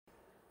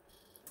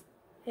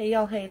Hey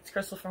y'all, hey, it's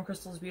Crystal from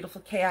Crystal's Beautiful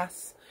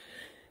Chaos.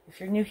 If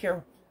you're new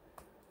here,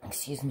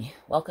 excuse me,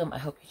 welcome. I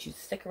hope you choose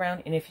to stick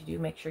around, and if you do,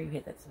 make sure you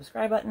hit that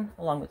subscribe button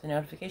along with the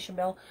notification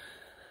bell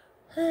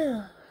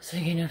so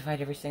you get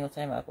notified every single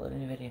time I upload a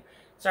new video.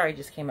 Sorry, I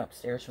just came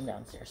upstairs from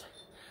downstairs.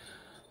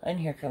 And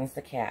here comes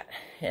the cat,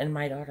 and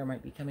my daughter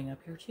might be coming up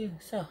here too.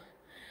 So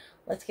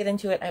let's get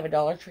into it. I have a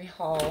Dollar Tree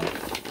haul. So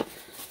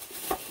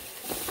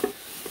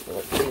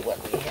let's see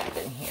what we have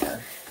in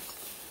here.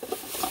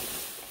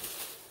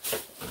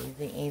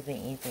 Easy, easy,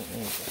 easy,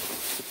 easy.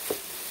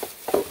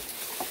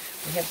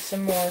 We have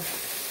some more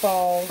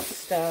fall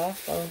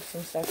stuff. Oh,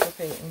 some stuff for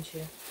Peyton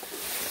too.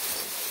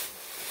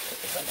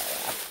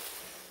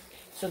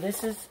 So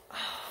this is,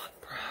 oh, it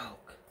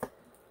broke.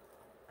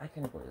 I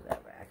can glue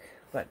that back.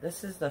 But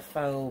this is the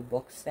faux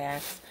book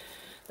stacks.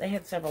 They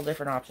had several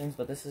different options,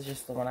 but this is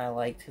just the one I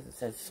liked because it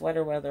says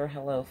sweater weather,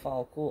 hello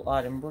fall, cool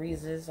autumn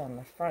breezes on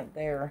the front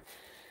there.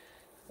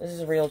 This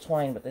is real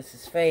twine, but this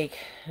is fake.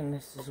 And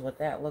this is what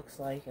that looks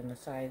like on the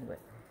side, but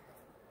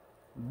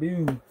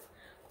boom.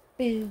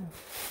 Boom.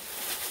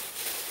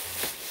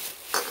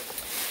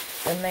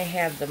 Then they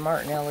have the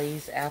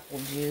Martinelli's apple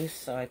juice,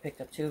 so I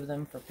picked up 2 of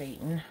them for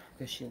Peyton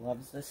because she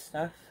loves this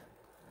stuff.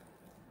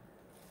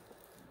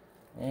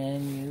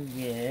 And you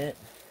get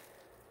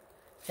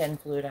 10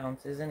 fluid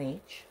ounces in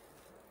each.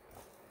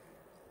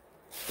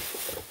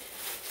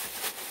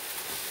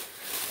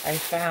 I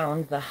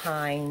found the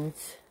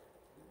Heinz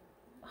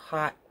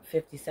Hot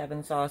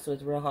 57 sauce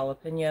with real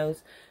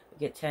jalapenos. You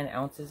get 10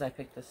 ounces. I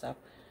picked this up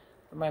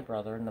for my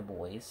brother and the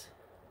boys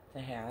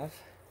to have.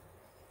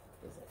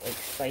 Like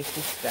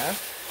spicy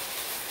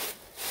stuff.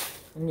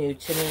 New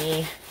to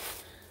me.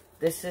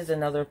 This is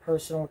another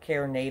Personal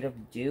Care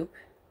Native dupe.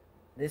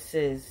 This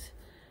is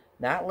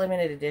not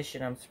limited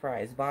edition, I'm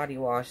surprised. Body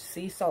wash,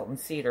 sea salt and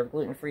cedar,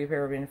 gluten-free,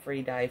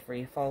 paraben-free,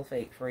 dye-free,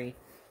 sulfate-free,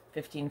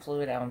 15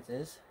 fluid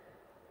ounces.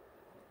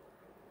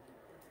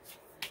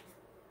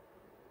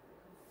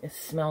 It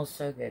smells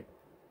so good,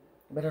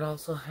 but it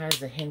also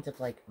has a hint of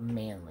like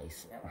manly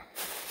smell.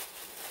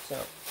 So,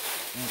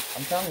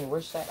 I'm telling you,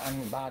 we're set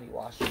on body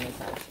wash in this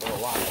house for a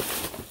while.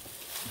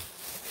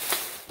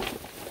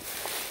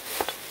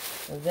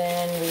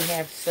 Then we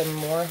have some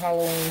more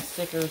Halloween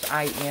stickers.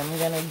 I am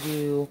going to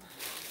do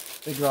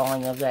the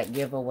drawing of that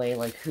giveaway,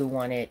 like who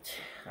won it.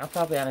 I'll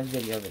probably on his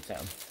video of its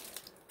own.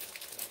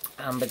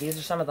 But these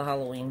are some of the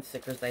Halloween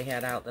stickers they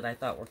had out that I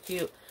thought were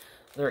cute.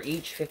 They're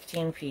each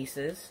 15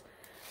 pieces.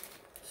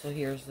 So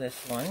here's this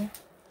one.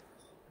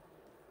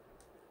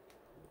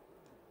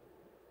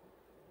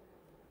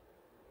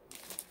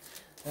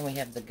 Then we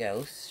have the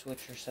ghosts,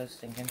 which are so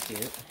stinking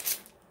cute.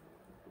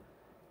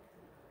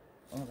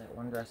 Oh, that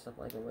one dressed up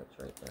like a witch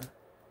right there.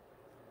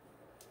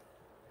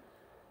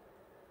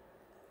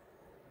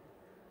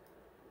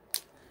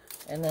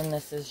 And then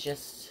this is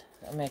just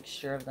a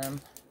mixture of them.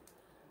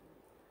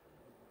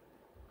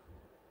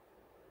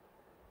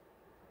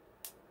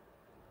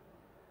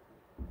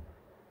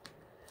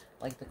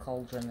 Like the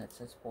cauldron that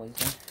says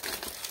poison.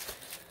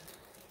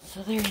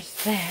 So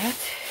there's that.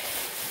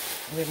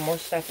 We have more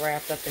stuff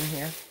wrapped up in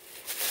here.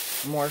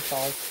 More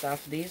fall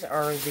stuff. These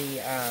are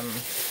the,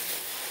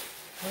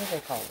 what do they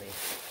call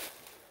these?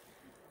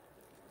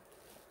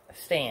 A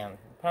stand.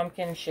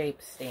 Pumpkin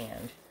shaped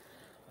stand.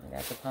 I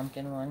got the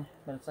pumpkin one,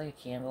 but it's like a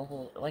candle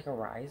holder, like a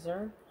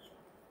riser.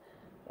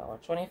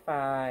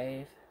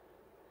 $1.25.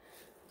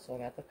 So I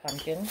got the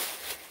pumpkin.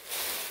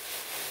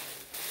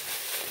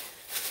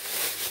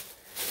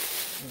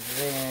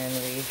 Then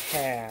we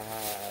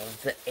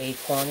have the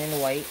acorn in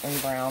white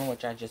and brown,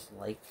 which I just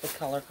like the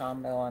color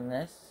combo on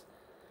this.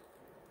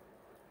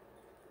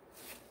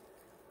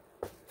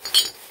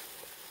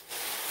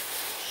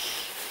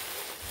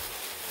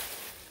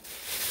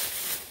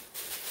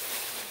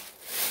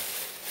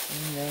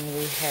 And then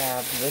we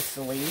have this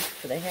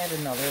leaf. They had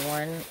another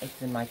one.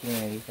 It's in my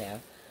community tab.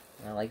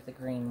 And I like the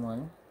green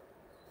one.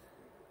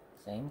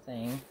 Same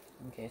thing.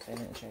 In case I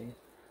didn't show you.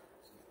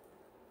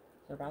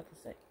 They're about the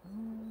same.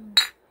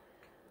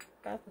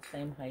 About the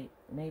same height.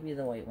 Maybe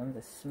the white one's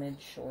a smidge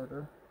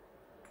shorter.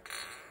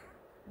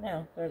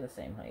 No, they're the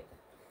same height.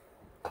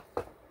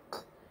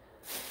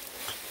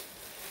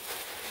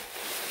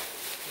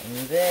 And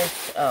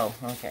this, oh,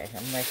 okay.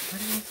 I'm like,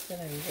 what else did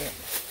I get?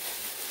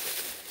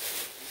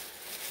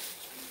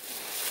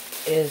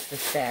 Is the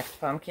stacked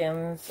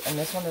pumpkins. And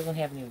this one doesn't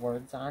have any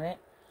words on it.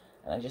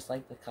 And I just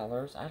like the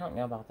colors. I don't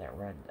know about that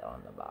red though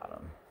on the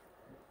bottom.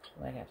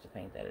 I might have to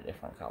paint that a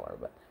different color,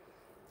 but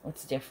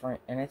it's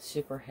different, and it's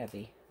super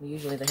heavy.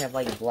 Usually they have,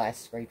 like,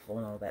 Blessed, Grateful,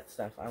 and all that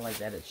stuff. I like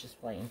that. It's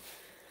just plain.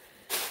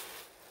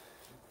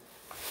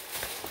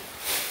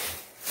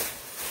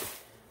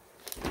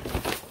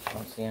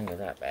 That's the end of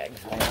that bag.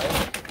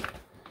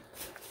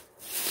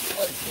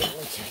 Let's get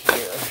into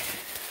here.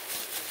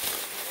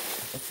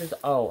 This is,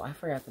 oh, I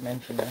forgot to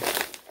mention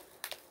this.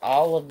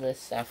 All of this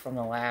stuff from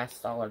the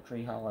last Dollar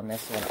Tree haul and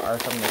this one are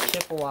from the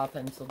Chippewa,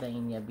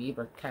 Pennsylvania,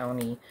 Beaver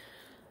County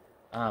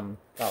Dollar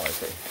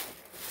Tree.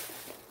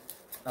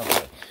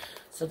 Okay,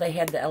 So they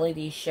had the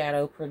LED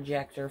shadow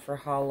projector for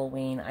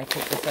Halloween. I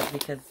picked this up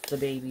because the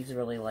babies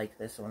really like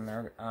this when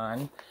they're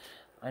on.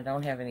 I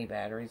don't have any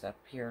batteries up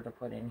here to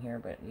put in here,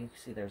 but you can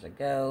see there's a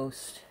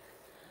ghost,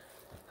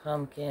 a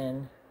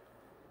pumpkin.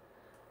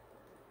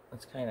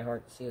 It's kind of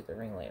hard to see with the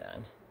ring light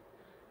on.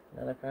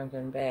 Another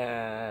pumpkin,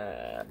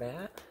 bat.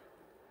 Yeah,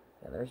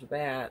 there's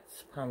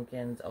bats,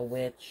 pumpkins, a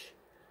witch.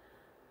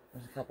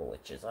 There's a couple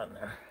witches on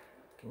there.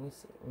 Can you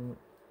see?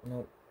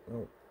 Nope,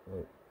 nope,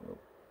 nope,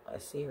 nope. I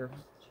see her.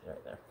 She's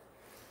right there.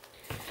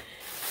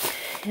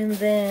 And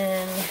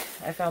then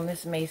I found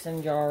this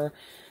mason jar.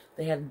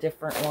 They had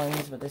different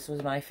ones, but this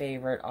was my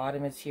favorite.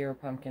 Autumn is Here,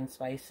 Pumpkin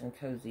Spice and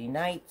Cozy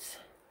Nights.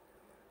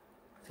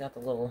 It's got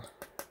the little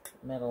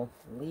metal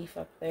leaf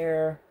up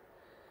there.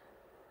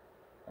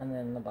 And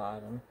then the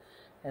bottom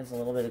has a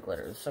little bit of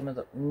glitter. Some of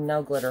the,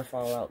 no glitter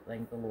fallout,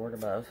 thank the Lord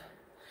above.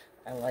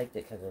 I liked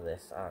it because of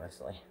this,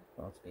 honestly.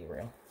 Let's be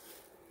real.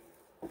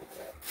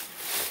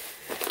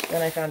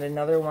 Then I found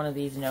another one of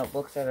these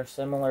notebooks that are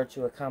similar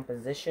to a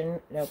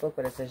composition notebook,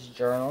 but it says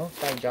Journal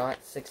by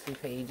Jot, 60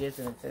 pages,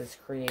 and it says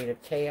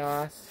Creative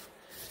Chaos.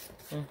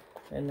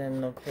 And then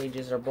the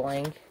pages are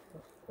blank,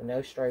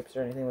 no stripes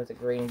or anything, with a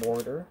green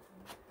border.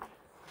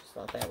 Just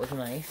thought that was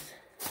nice.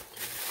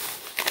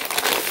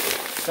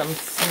 Some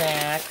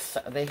snacks.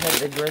 They had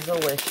the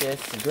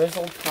Drizzlicious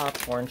drizzled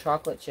popcorn,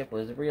 chocolate chip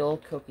with real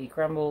cookie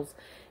crumbles,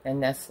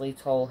 and Nestle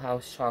Toll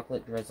House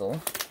chocolate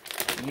drizzle.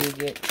 You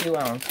get 2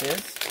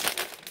 ounces.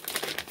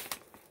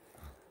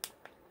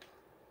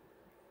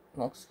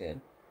 Looks good.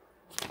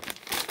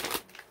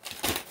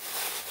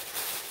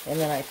 And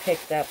then I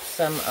picked up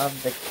some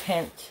of the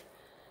Kent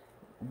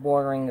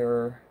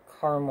Boehringer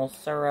caramel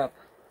syrup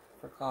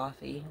for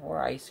coffee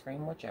or ice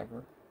cream,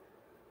 whichever.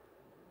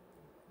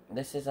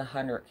 This is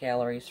 100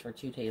 calories for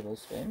 2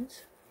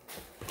 tablespoons.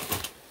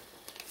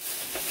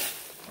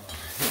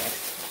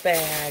 Next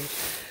bag,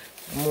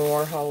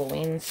 more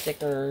Halloween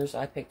stickers.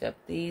 I picked up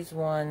these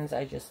ones.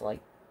 I just like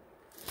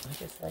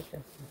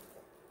them.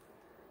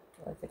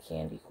 I like the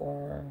candy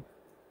corn.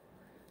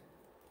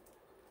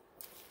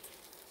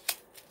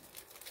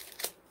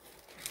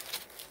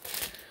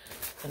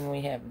 Then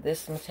we have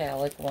this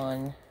metallic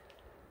one.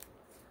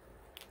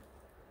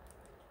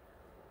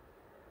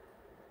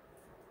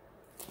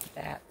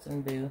 Bats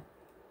and Boo.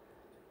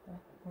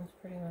 That's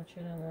pretty much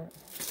it on that.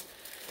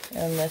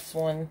 And this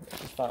one, I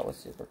just thought was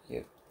super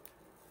cute.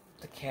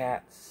 The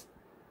cats.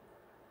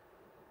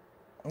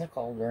 And the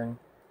cauldron.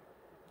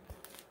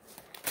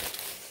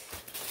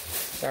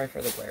 Sorry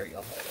for the glare,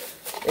 y'all.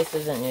 This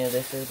isn't new,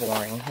 this is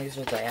boring. These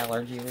are the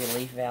Allergy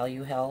Relief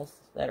Value Health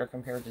that are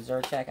compared to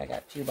Zyrtec. I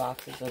got 2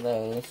 boxes of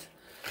those.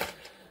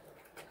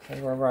 They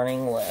were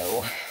running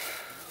low.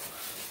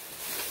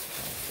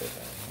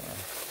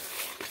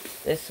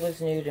 This was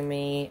new to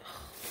me.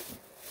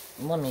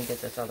 Let me get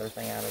this other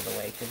thing out of the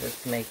way because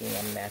it's making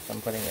a mess.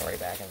 I'm putting it right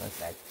back in this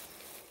bag.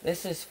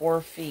 This is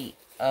 4 feet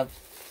of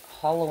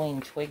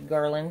Halloween twig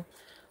garland.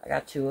 I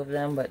got 2 of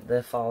them, but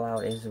the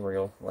fallout is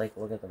real. Like,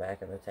 look at the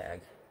back of the tag.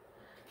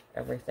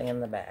 Everything in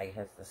the bag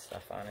has this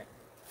stuff on it.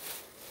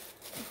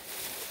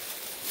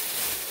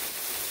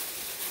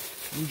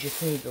 You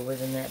just need to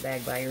live in that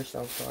bag by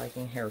yourself so I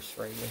can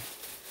hairspray you.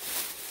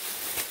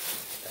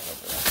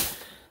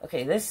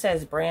 Okay, this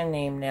says brand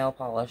name nail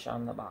polish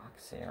on the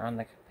box here, on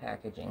the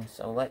packaging.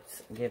 So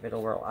let's give it a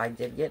whirl. I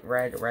did get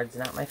red. Red's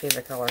not my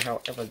favorite color.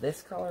 However,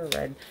 this color,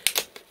 red,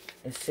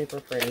 is super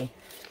pretty.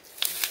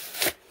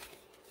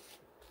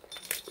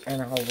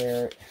 And I'll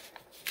wear it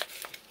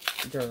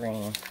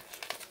during,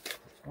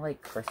 like,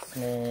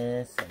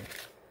 Christmas and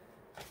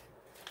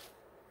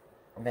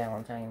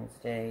Valentine's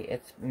Day.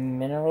 It's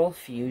Mineral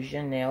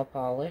Fusion nail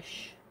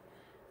polish.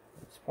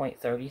 It's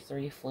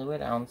 0.33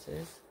 fluid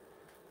ounces.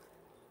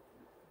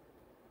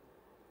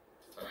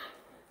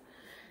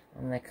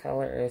 And the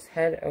color is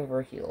Head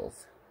Over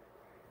Heels.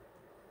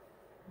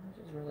 Which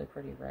is really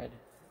pretty red.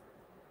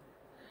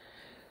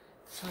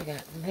 So I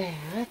got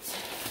that.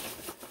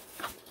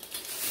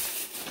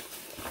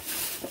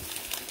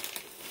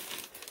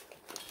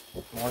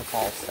 More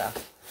fall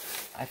stuff.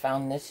 I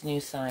found this new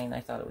sign. I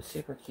thought it was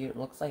super cute. It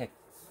looks like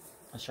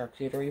a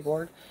charcuterie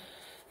board.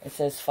 It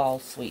says Fall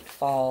Sweet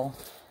Fall.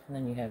 And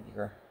then you have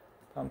your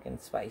pumpkin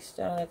spice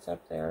donuts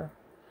up there.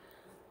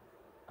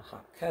 A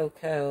hot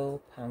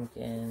cocoa,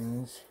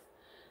 pumpkins,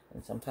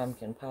 and some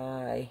pumpkin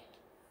pie.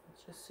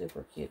 It's just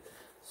super cute.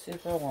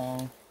 Super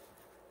long.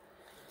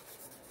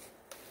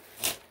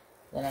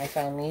 Then I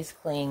found these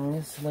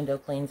clings, window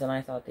clings, and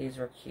I thought these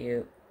were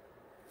cute.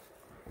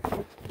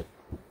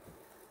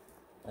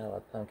 I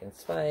love pumpkin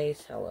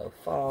spice, hello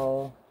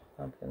fall,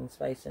 pumpkin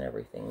spice and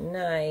everything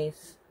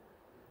nice.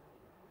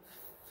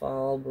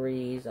 Fall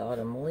breeze,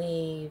 autumn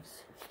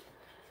leaves,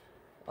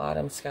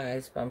 autumn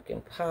skies,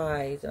 pumpkin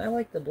pies, and I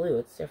like the blue,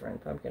 it's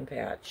different, pumpkin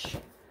patch,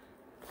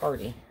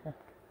 party. I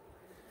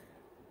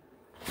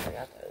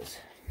got those.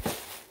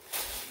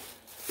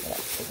 What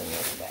else is in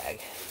this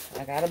bag?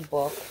 I got a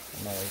book.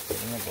 I'm always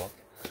getting a book.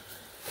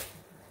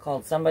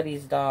 called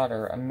Somebody's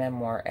Daughter, a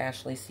memoir,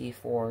 Ashley C.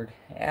 Ford.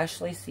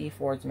 Ashley C.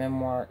 Ford's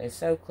memoir is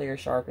so clear,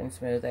 sharp, and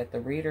smooth that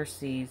the reader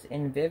sees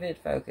in vivid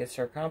focus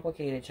her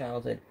complicated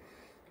childhood,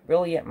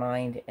 brilliant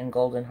mind, and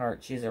golden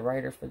heart. She's a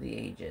writer for the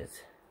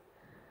ages.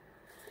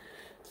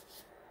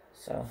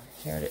 So,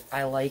 here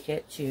I like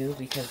it, too,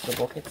 because the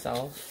book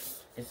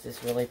itself is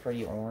this really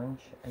pretty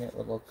orange, and it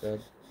would look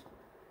good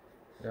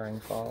during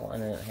fall,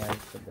 and it has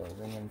the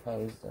building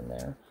imposed in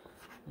there.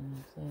 Can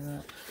you see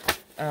that?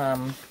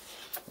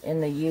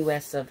 In the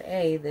US of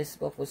A, this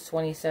book was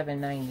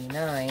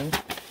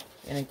 $27.99,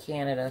 and in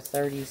Canada,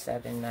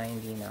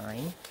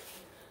 $37.99.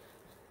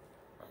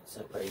 That's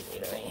so crazy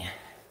to me.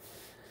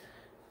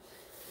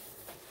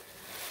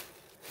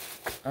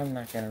 I'm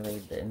not going to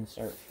read the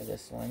insert for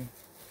this one,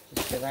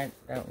 just because I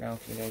don't know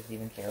if you guys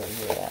even care to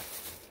hear that.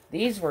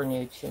 These were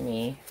new to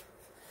me,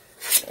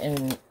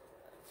 and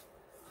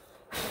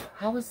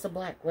how is the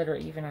black glitter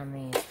even on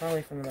these?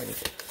 Probably from the Ready.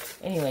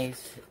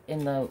 Anyways,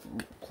 in the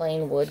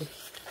plain wood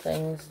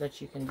things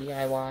that you can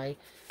DIY,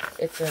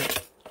 it's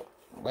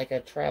like a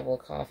travel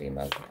coffee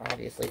mug,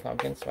 obviously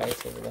pumpkin spice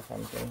because of the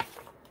pumpkin.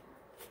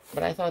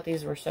 But I thought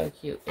these were so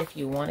cute. If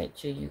you wanted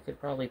to, you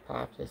could probably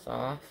pop this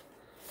off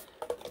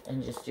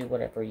and just do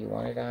whatever you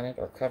wanted on it,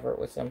 or cover it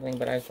with something.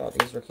 But I thought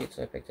these were cute,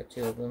 so I picked up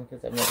 2 of them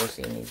because I've never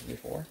seen these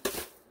before.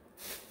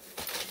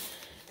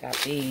 Got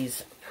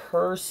these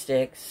purr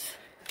sticks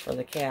for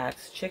the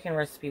cats. Chicken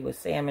recipe with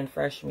salmon,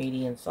 fresh,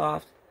 meaty, and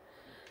soft.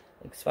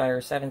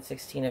 Expires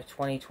 7/16 of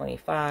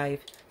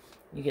 2025.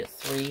 You get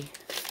 3.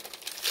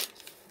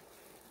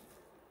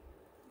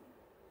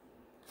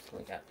 So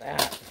we got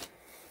that.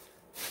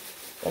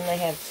 Then they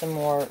have some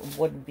more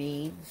wood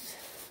beads.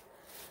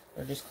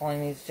 They're just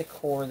calling these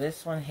decor.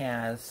 This one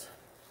has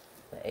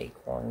the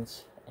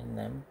acorns in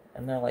them,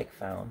 and they're like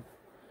found.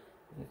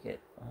 You get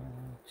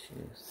 1,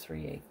 2,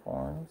 3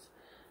 acorns,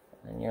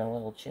 and then your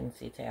little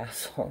chintzy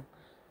tassel,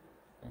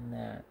 and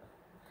that.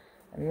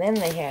 And then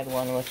they had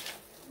one with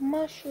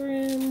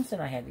mushrooms,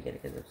 and I had to get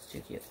it because it was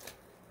too cute.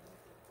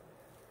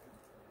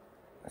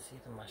 Let's see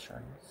the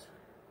mushrooms.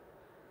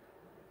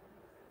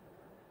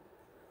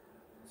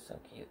 So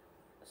cute.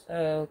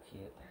 So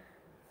cute.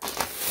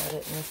 Got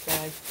it in this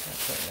bag. I'll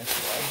put it in this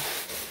bag.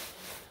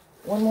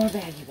 One more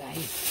bag, you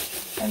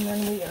guys. And then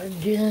we are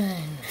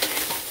done.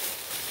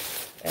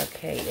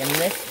 Okay, in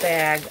this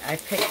bag, I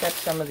picked up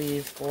some of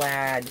these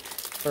Glad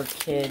for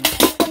kids.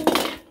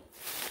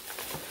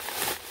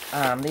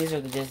 These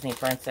are the Disney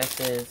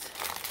princesses.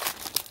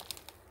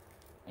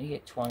 You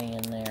get 20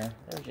 in there.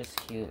 They're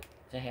just cute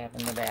to have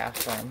in the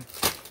bathroom.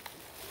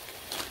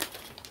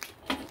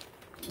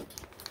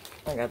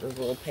 I got this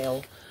little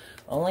pail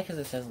only because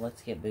it says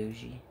let's get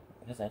bougie,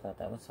 because I thought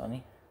that was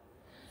funny.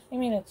 I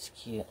mean, it's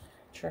cute.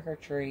 Trick or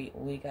treat.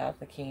 We got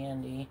the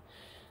candy.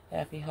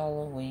 Happy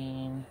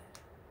Halloween.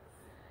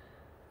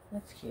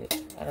 That's cute.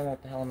 I don't know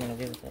what the hell I'm going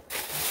to do with it.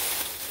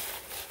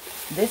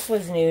 This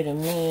was new to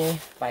me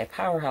by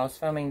Powerhouse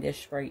Foaming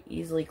Dish Spray.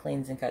 Easily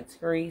cleans and cuts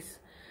grease.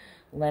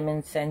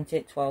 Lemon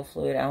scented, 12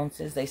 fluid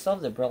ounces. They still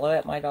have the Brillo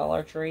at my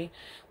Dollar Tree,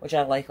 which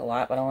I like a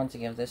lot, but I want to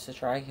give this a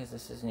try because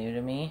this is new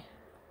to me.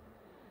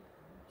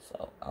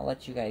 So I'll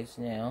let you guys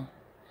know.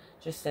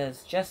 Just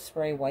says, just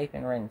spray, wipe,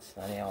 and rinse.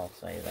 They all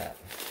say that.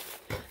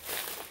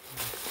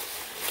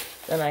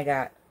 Then I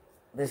got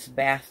this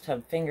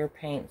bathtub finger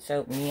paint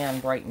soap,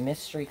 neon bright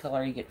mystery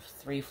color. You get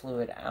 3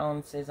 fluid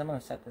ounces. I'm going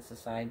to set this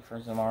aside for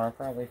tomorrow,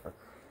 probably for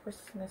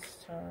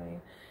Christmas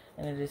time.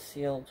 And it is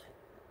sealed.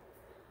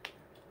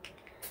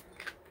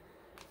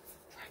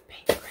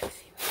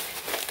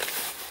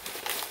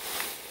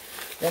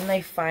 Then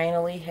they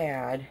finally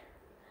had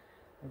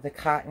the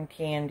Cotton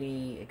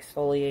Candy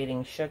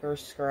Exfoliating Sugar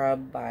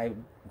Scrub by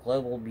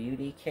Global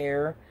Beauty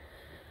Care.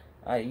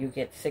 You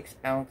get 6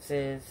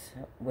 ounces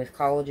with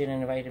collagen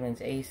and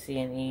vitamins A, C,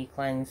 and E.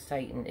 Cleanse,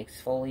 tighten,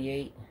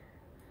 exfoliate.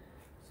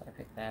 So I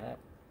picked that up.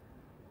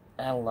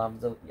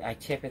 I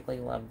typically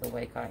love the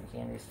way cotton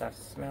candy stuff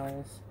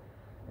smells.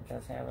 It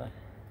does have a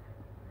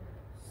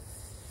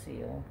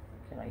seal.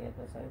 Can I get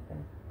this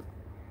open?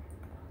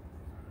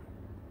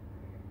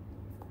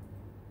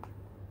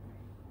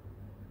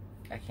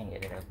 I can't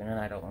get it open, and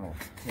I don't want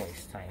to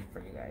waste time for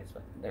you guys,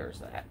 but there's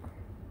that.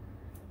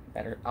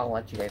 I'll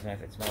let you guys know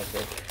if it smells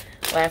good.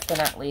 Last but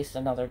not least,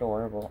 another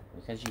adorable,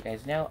 because you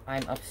guys know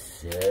I'm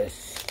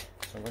obsessed.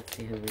 So let's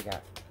see who we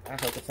got. I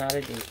hope it's not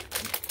a dupe.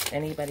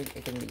 Anybody,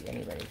 it can be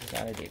anybody. It's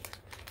not a dupe.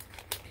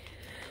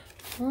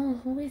 Oh,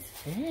 who is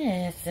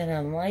this? And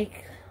I'm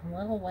like,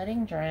 little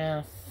wedding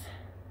dress.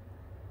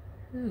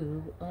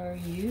 Who are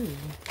you?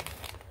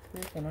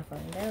 We're gonna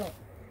find out.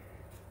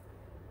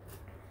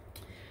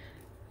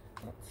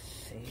 Let's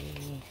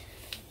see.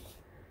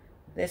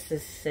 This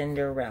is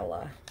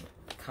Cinderella.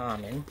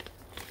 Common.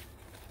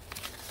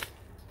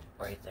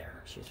 Right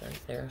there. She's right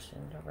there,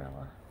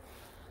 Cinderella.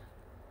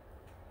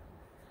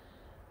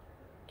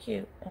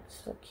 Cute. That's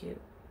so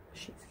cute.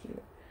 She's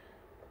cute.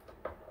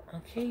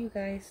 Okay, you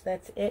guys,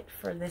 that's it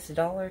for this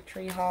Dollar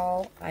Tree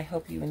haul. I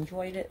hope you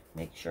enjoyed it.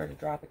 Make sure to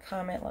drop a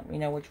comment. Let me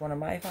know which one of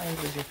my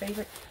finds was your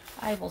favorite.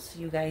 I will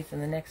see you guys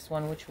in the next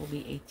one, which will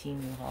be a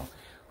Temu haul.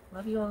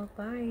 Love you all.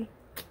 Bye.